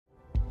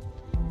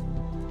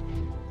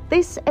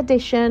This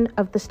edition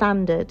of The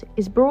Standard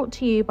is brought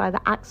to you by the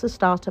AXA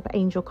Startup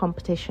Angel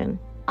Competition.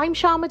 I'm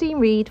Sharmadean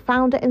Reid,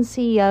 founder and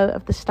CEO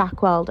of The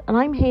Stack World, and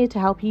I'm here to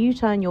help you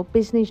turn your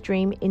business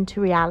dream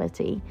into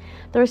reality.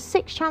 There are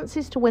 6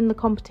 chances to win the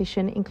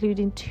competition,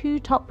 including 2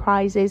 top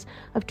prizes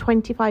of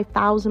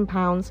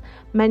 £25,000,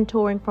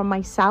 mentoring from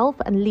myself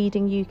and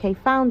leading UK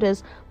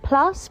founders,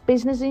 plus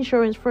business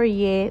insurance for a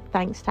year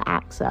thanks to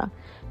AXA.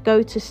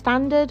 Go to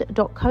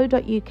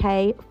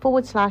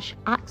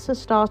standard.co.uk/AXA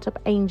Startup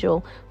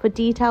Angel for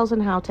details on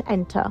how to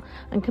enter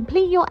and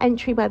complete your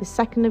entry by the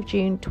 2nd of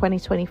June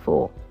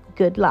 2024.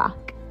 Good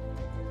luck.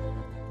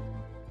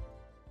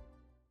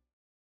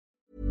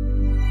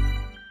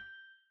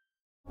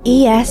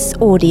 ES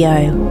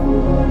Audio.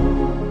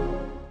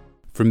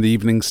 From the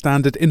Evening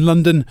Standard in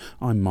London,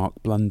 I'm Mark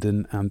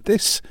Blunden and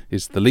this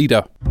is The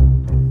Leader.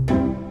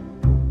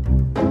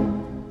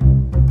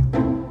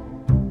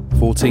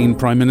 14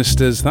 Prime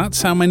Ministers,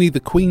 that's how many the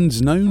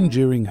Queen's known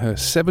during her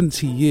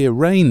 70-year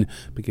reign,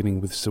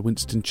 beginning with Sir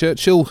Winston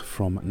Churchill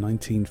from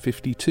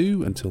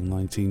 1952 until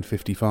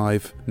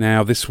 1955.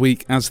 Now, this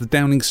week, as the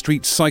Downing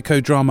Street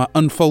psychodrama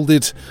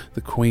unfolded,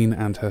 the Queen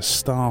and her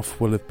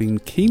staff will have been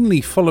keenly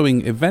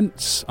following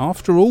events.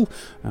 After all,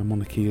 our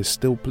monarchy is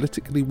still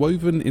politically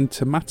woven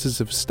into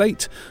matters of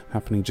state,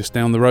 happening just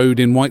down the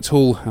road in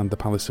Whitehall and the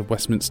Palace of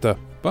Westminster.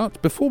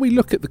 But before we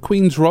look at the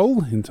Queen's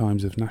role in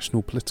times of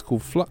national political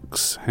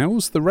flux,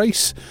 how's the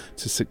race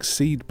to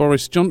succeed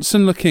Boris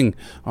Johnson looking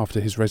after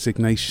his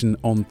resignation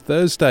on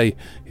Thursday?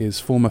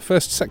 Here's former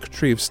First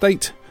Secretary of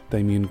State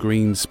Damien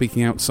Green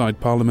speaking outside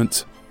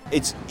Parliament.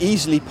 It's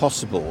easily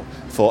possible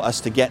for us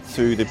to get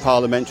through the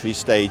parliamentary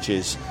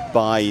stages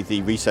by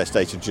the recess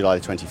date of July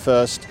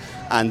 21st,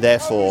 and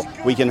therefore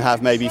we can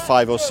have maybe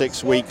 5 or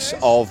 6 weeks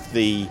of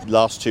the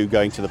last 2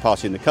 going to the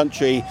party in the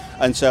country.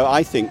 And so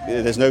I think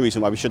there's no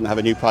reason why we shouldn't have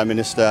a new Prime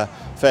Minister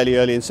fairly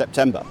early in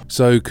September.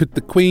 So could the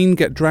Queen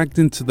get dragged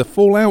into the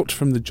fallout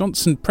from the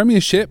Johnson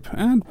premiership?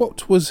 And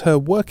what was her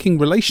working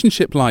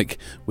relationship like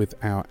with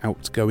our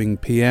outgoing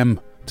PM?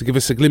 To give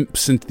us a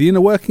glimpse into the inner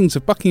workings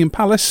of Buckingham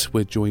Palace,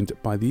 we're joined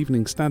by the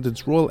Evening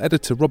Standard's royal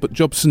editor, Robert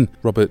Jobson.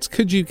 Robert,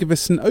 could you give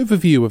us an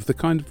overview of the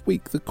kind of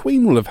week the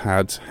Queen will have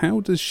had? How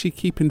does she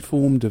keep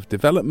informed of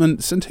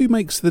developments, and who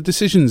makes the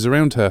decisions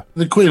around her?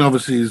 The Queen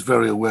obviously is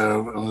very aware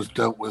of and has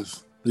dealt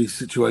with these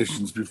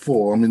situations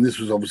before. I mean, this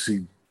was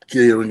obviously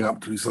gearing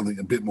up to be something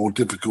a bit more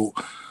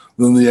difficult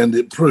than the end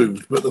it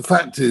proved. But the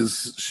fact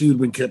is, she'd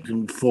been kept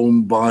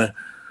informed by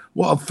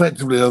what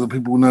effectively are the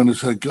people known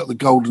as the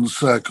Golden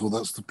Circle.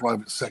 That's the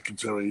private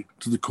secretary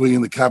to the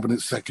Queen, the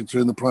cabinet secretary,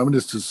 and the Prime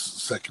Minister's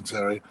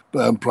secretary,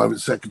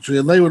 private secretary.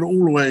 And they would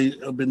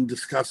always have been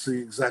discussing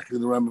exactly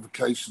the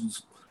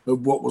ramifications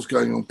of what was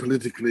going on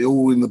politically,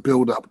 all in the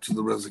build-up to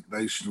the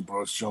resignation of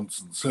Boris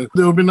Johnson. So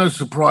there would be no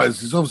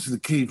surprises. Obviously,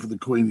 the key for the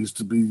Queen is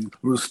to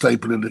stay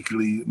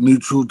politically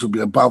neutral, to be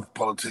above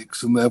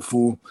politics, and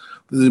therefore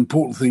the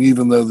important thing,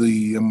 even though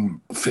the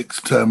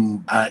Fixed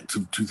Term Act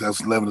of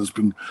 2011 has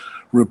been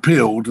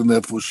repealed, and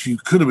therefore she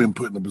could have been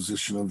put in a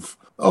position of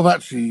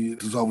actually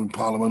dissolving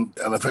Parliament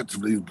and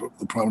effectively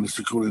the Prime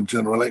Minister calling a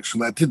general election.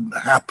 That didn't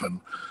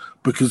happen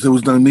because there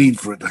was no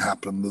need for it to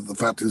happen. The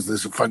fact is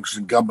there's a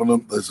functioning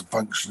government, there's a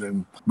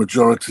functioning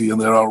majority,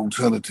 and there are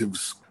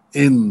alternatives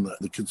in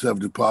the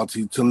Conservative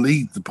Party to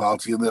lead the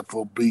party and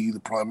therefore be the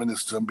Prime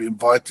Minister and be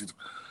invited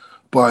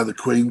by the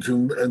Queen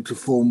to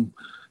form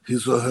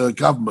his or her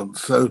government.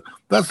 So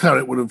that's how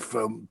it would have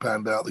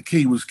panned out. The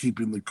key was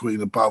keeping the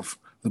Queen above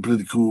the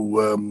political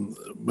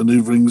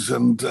manoeuvrings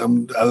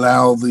and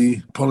allow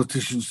the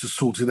politicians to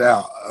sort it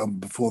out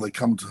before they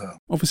come to her.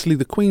 Obviously,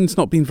 the Queen's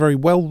not been very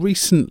well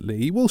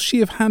recently. Will she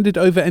have handed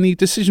over any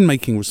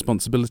decision-making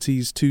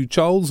responsibilities to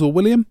Charles or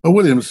William? Well,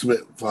 William's a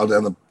bit far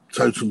down the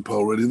totem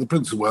pole, really. The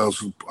Prince of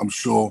Wales, I'm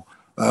sure,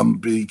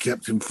 be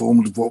kept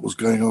informed of what was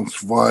going on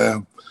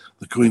via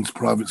the Queen's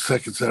private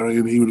secretary,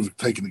 and he would have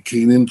taken a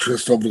keen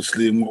interest,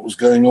 obviously, in what was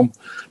going on.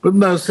 But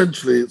no,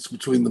 essentially, it's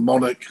between the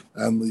monarch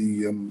and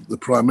the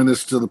Prime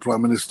Minister. The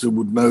Prime Minister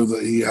would know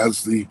that he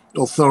has the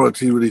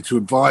authority, really, to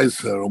advise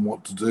her on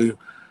what to do,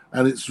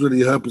 and it's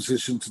really her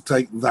position to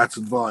take that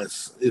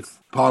advice. If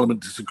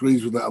Parliament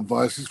disagrees with that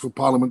advice, it's for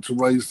Parliament to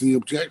raise the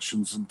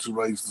objections and to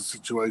raise the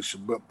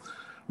situation. But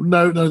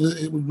no,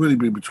 it would really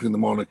be between the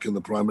monarch and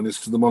the Prime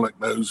Minister. The monarch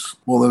knows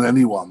more than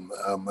anyone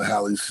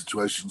how these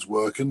situations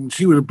work, and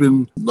she would have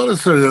been not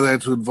necessarily there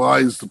to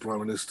advise the Prime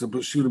Minister,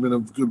 but she would have been a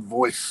good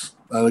voice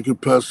and a good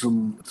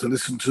person to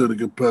listen to and a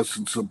good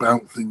person to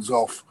bounce things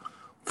off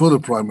for the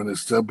Prime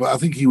Minister. But I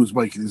think he was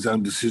making his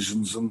own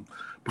decisions, and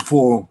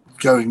before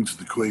going to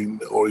the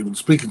Queen or even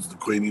speaking to the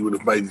Queen, he would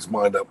have made his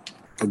mind up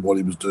of what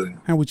he was doing.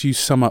 How would you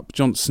sum up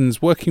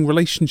Johnson's working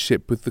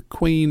relationship with the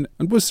Queen?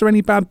 And was there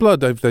any bad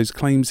blood over those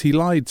claims he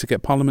lied to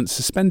get Parliament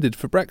suspended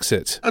for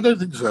Brexit? I don't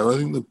think so. I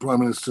think the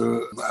Prime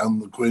Minister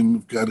and the Queen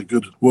have had a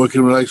good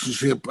working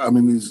relationship. I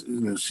mean,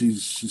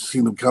 she's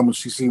seen them come and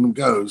she's seen them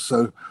go.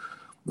 So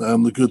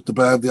the good, the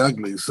bad, the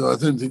ugly. So I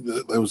don't think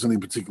that there was any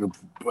particular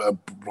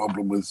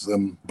problem with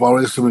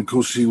Boris. And of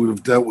course, she would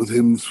have dealt with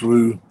him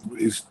through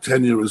his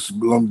tenure as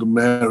London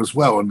mayor as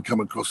well, and come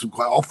across him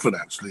quite often,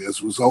 actually,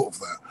 as a result of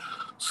that.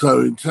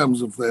 So in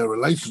terms of their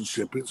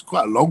relationship, it's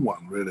quite a long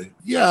one, really.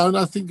 Yeah, and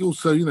I think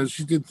also,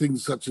 she did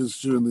things such as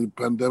during the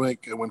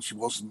pandemic, and when she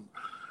wasn't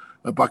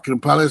at Buckingham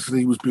Palace and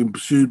he was being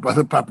pursued by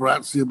the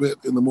paparazzi a bit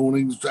in the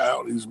mornings,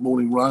 out his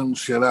morning runs,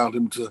 she allowed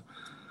him to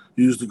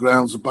use the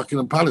grounds of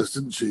Buckingham Palace,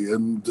 didn't she?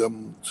 And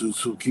to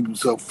sort of keep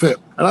himself fit.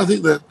 And I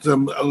think that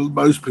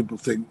most people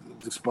think,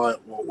 despite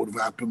what would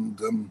have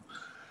happened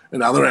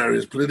in other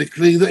areas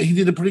politically, that he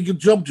did a pretty good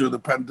job during the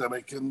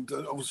pandemic. And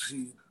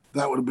obviously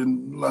that would have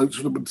been, loads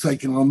would have been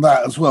taken on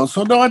that as well.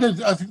 So no, I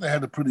think they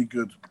had a pretty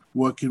good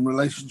working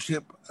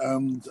relationship,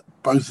 and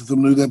both of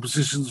them knew their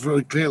positions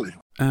very clearly.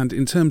 And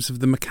in terms of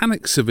the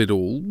mechanics of it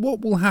all,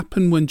 what will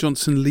happen when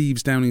Johnson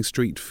leaves Downing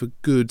Street for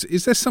good?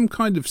 Is there some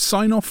kind of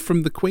sign-off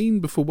from the Queen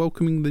before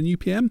welcoming the new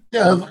PM?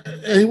 Yeah,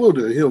 he will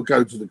do. He'll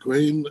go to the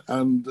Queen,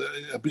 and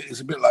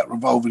it's a bit like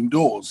revolving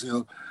doors.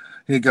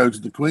 He'll go to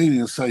the Queen,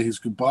 he'll say his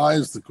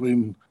goodbyes. The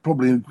Queen,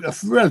 probably in a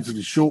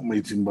relatively short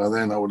meeting by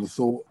then, I would have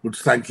thought, would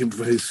thank him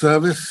for his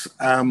service.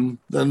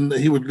 Then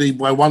he would leave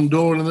by one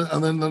door,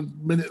 and then a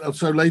minute or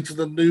so later,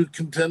 the new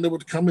contender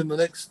would come in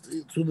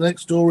through the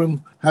next door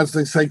and, as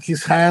they say,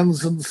 kiss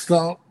hands and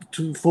start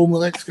to form the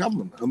next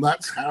government. And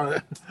that's how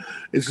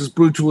it's as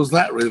brutal as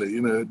that, really.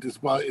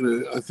 Despite,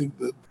 I think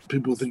that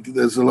people think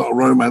there's a lot of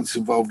romance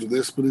involved in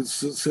this, but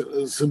it's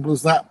as simple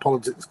as that.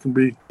 Politics can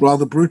be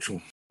rather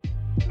brutal.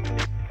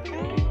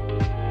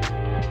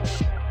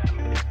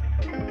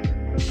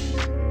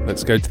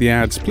 Let's go to the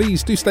ads.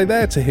 Please do stay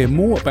there to hear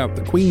more about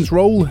the Queen's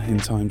role in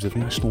times of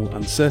national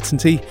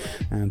uncertainty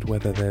and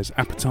whether there's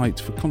appetite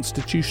for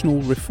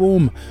constitutional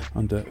reform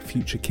under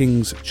future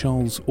kings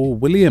Charles or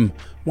William.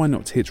 Why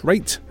not hit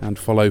rate and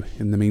follow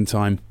in the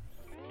meantime?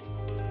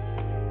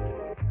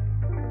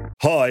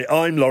 Hi,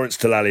 I'm Lawrence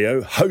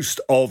Dallaglio,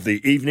 host of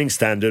the Evening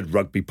Standard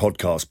Rugby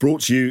Podcast,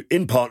 brought to you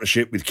in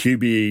partnership with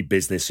QBE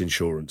Business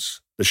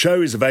Insurance. The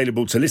show is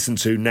available to listen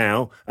to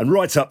now and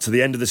right up to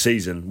the end of the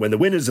season, when the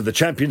winners of the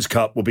Champions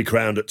Cup will be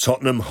crowned at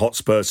Tottenham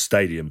Hotspur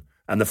Stadium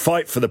and the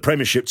fight for the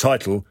Premiership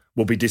title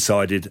will be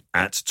decided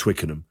at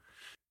Twickenham.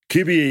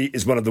 QBE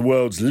is one of the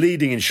world's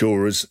leading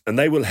insurers, and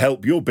they will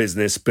help your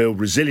business build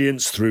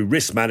resilience through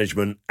risk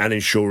management and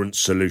insurance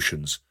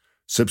solutions.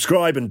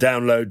 Subscribe and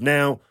download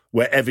now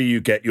wherever you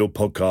get your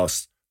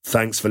podcasts.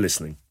 Thanks for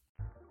listening.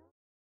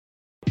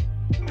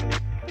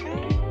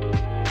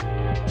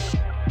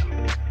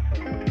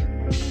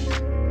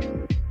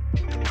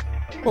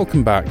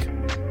 Welcome back.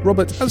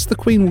 Robert, as the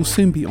Queen will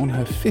soon be on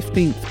her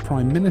 15th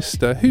Prime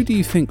Minister, who do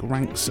you think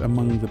ranks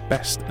among the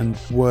best and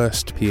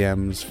worst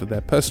PMs for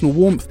their personal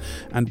warmth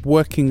and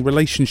working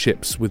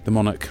relationships with the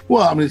monarch?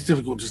 Well, it's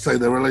difficult to say.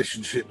 Their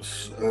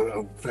relationships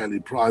are fairly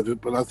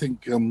private, but I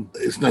think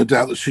it's no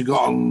doubt that she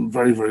got on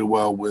very, very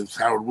well with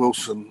Harold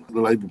Wilson,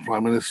 the Labour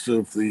Prime Minister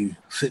of the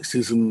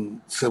 60s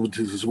and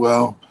 70s as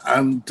well,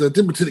 and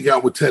didn't particularly get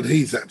on with Ted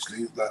Heath,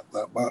 actually,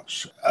 that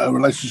much. A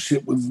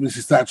relationship with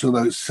Mrs Thatcher,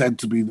 although it's said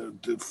to be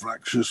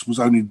fractious, was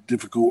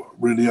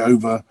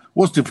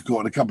difficult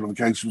on a couple of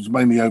occasions,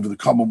 mainly over the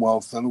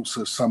Commonwealth and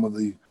also some of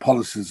the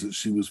policies that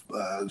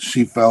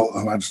she felt,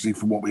 Her Majesty,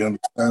 from what we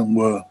understand,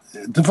 were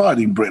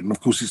dividing Britain. Of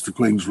course, it's the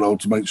Queen's role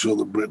to make sure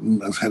that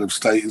Britain, as head of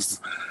state,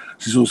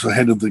 she's also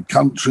head of the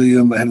country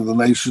and the head of the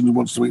nation, and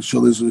wants to make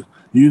sure there's a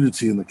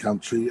unity in the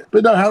country.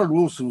 But no, Harold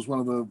Wilson was one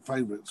of the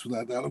favourites,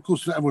 without doubt. Of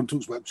course, everyone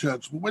talks about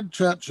Churchill, but when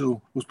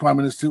Churchill was Prime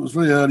Minister, it was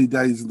very early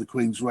days in the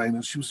Queen's reign,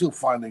 and she was still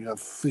finding her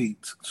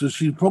feet. So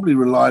she probably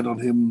relied on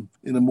him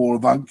in a more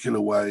avuncular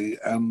way.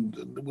 And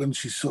when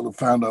she sort of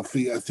found her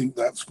feet, I think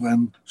that's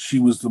when she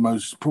was the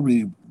most,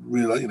 probably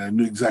really,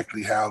 knew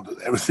exactly how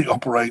everything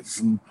operates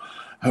and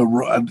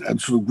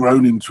sort of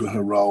grown into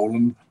her role.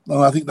 And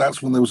I think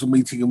that's when there was a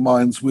meeting of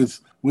minds with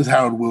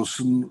Harold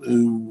Wilson,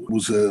 who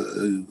was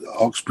a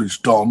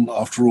Oxbridge Don,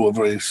 after all, a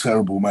very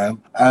cerebral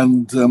man.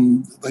 And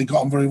they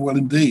got on very well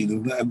indeed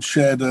and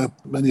shared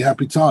many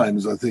happy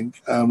times, I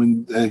think,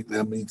 in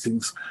their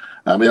meetings.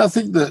 I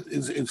think that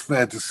it's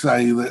fair to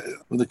say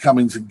that with the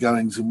comings and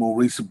goings of more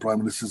recent Prime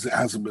Ministers, it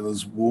hasn't been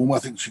as warm. I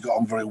think she got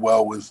on very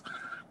well with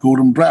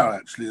Gordon Brown,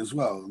 actually, as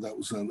well. That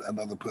was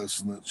another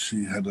person that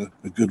she had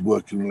a good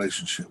working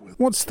relationship with.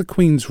 What's the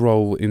Queen's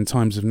role in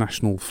times of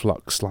national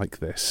flux like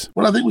this?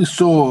 Well, I think we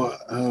saw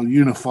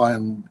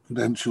unifying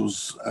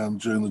credentials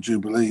during the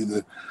Jubilee,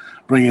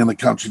 bringing the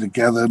country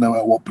together, no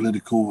matter what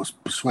political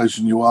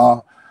persuasion you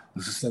are.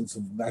 There's a sense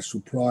of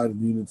national pride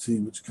and unity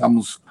which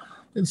comes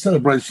in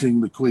celebrating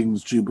the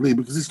Queen's Jubilee,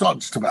 because it's not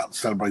just about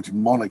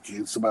celebrating monarchy,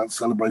 it's about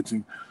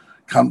celebrating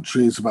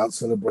country, it's about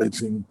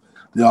celebrating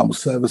the armed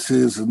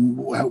services and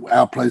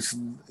our place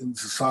in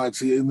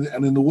society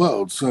and in the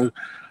world. So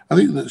I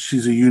think that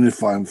she's a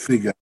unifying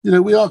figure.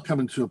 We are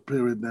coming to a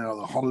period now,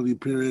 the holiday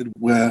period,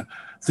 where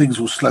things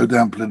will slow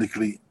down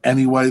politically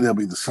anyway. There'll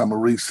be the summer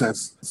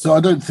recess. So I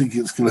don't think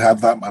it's going to have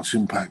that much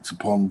impact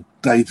upon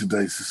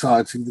day-to-day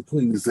society. The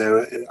Queen is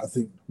there, I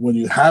think, when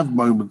you have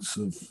moments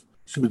of,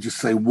 should we just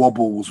say,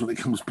 wobbles, when it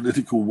comes to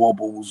political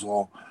wobbles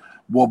or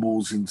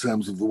wobbles in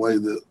terms of the way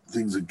that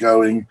things are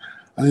going.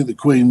 I think the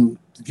Queen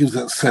gives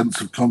that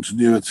sense of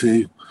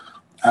continuity,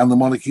 and the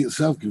monarchy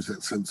itself gives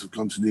that sense of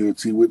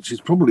continuity, which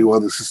is probably why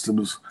the system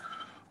has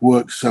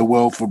worked so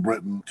well for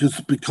Britain,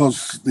 just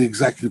because the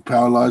executive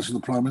power lies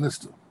with the Prime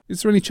Minister.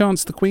 Is there any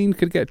chance the Queen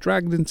could get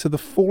dragged into the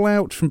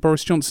fallout from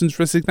Boris Johnson's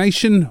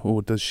resignation,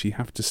 or does she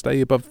have to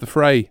stay above the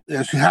fray?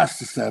 Yeah, she has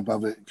to stay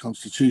above it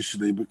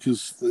constitutionally,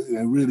 because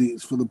really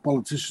it's for the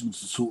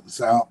politicians to sort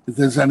this out. If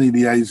there's any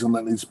liaison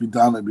that needs to be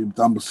done, it'll be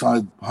done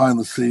behind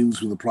the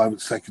scenes with the private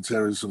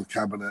secretaries of the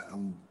cabinet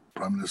and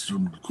Prime Minister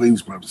and the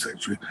Queen's private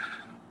secretary.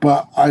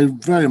 But I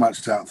very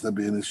much doubt there'll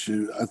be an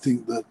issue. I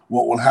think that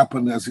what will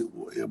happen is it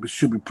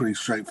should be pretty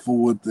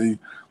straightforward. The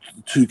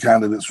two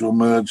candidates will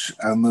emerge,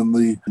 and then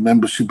the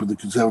membership of the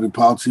Conservative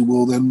Party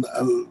will then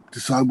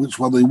decide which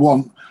one they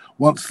want.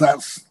 Once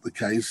that's the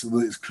case,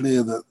 and it's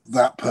clear that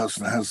that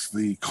person has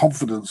the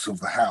confidence of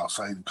the House,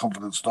 the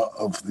confidence not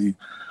of the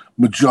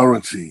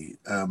majority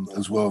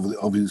as well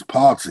of his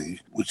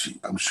party, which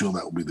I'm sure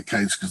that will be the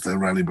case because they're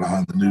rallying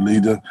behind the new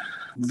leader,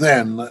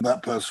 then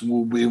that person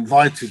will be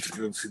invited to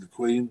go and see the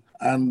Queen,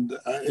 and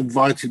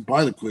invited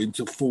by the Queen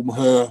to form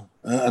her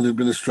an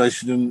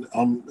administration in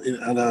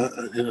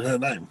her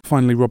name.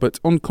 Finally, Robert,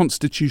 on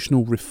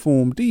constitutional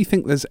reform, do you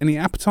think there's any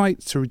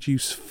appetite to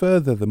reduce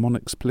further the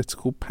monarch's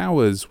political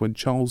powers when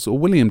Charles or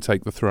William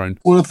take the throne?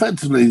 Well,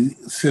 effectively,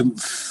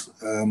 since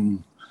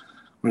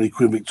really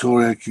Queen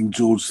Victoria, King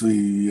George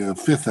V,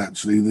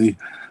 actually, the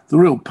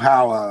real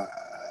power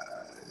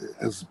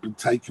has been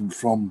taken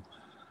from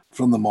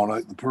the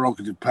monarch. The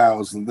prerogative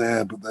powers are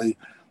there, but the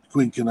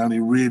Queen can only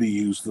really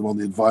use them on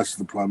the advice of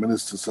the Prime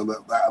Minister, so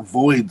that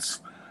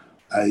avoids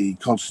a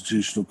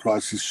constitutional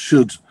crisis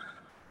should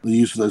the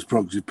use of those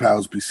prerogative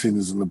powers be seen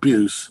as an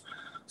abuse.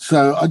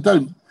 So I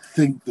don't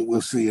think that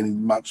we'll see any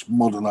much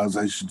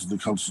modernisation to the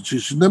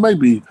Constitution. There may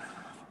be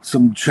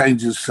some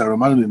changes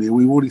ceremonially.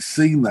 We've already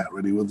seen that,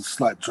 really, with a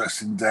slight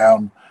dressing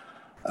down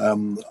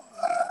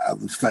at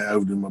the state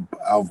opening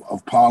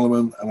of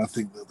Parliament, and I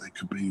think that there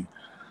could be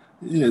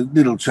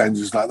little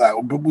changes like that.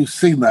 But we've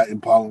seen that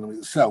in Parliament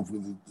itself,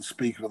 with the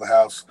Speaker of the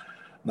House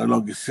no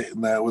longer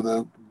sitting there with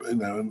a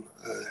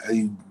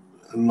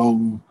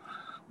long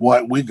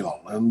white wig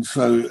on, and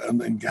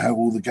have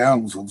all the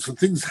gowns on. So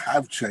things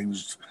have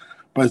changed,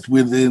 both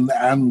within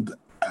and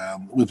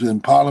within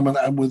Parliament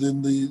and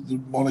within the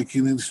monarchy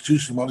and the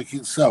institution of monarchy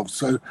itself.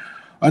 So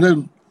I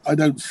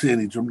don't see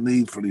any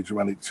need for any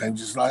dramatic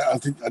changes. And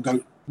I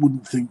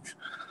wouldn't think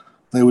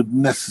they would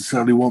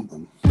necessarily want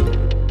them.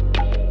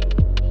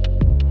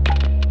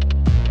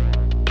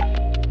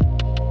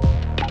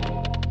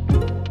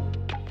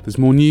 There's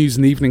more news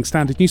in the Evening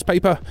Standard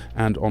newspaper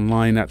and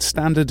online at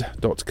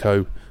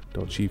standard.co.uk.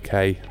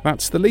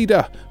 That's The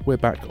Leader. We're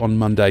back on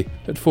Monday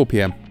at 4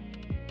 p.m.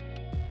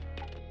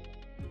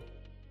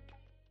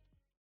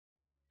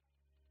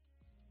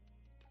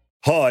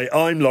 Hi,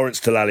 I'm Lawrence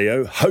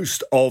Dallaglio,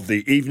 host of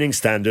the Evening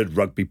Standard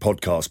Rugby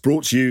Podcast,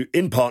 brought to you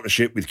in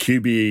partnership with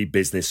QBE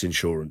Business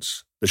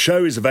Insurance. The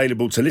show is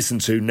available to listen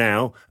to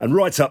now and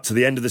right up to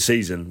the end of the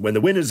season, when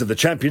the winners of the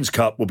Champions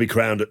Cup will be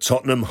crowned at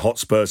Tottenham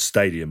Hotspur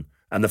Stadium,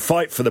 and the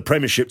fight for the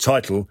Premiership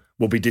title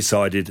will be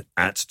decided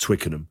at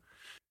Twickenham.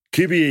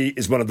 QBE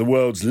is one of the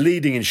world's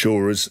leading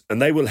insurers,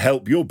 and they will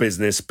help your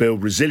business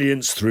build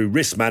resilience through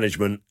risk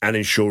management and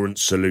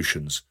insurance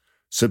solutions.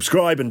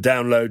 Subscribe and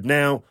download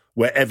now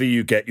wherever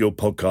you get your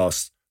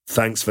podcasts.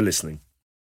 Thanks for listening.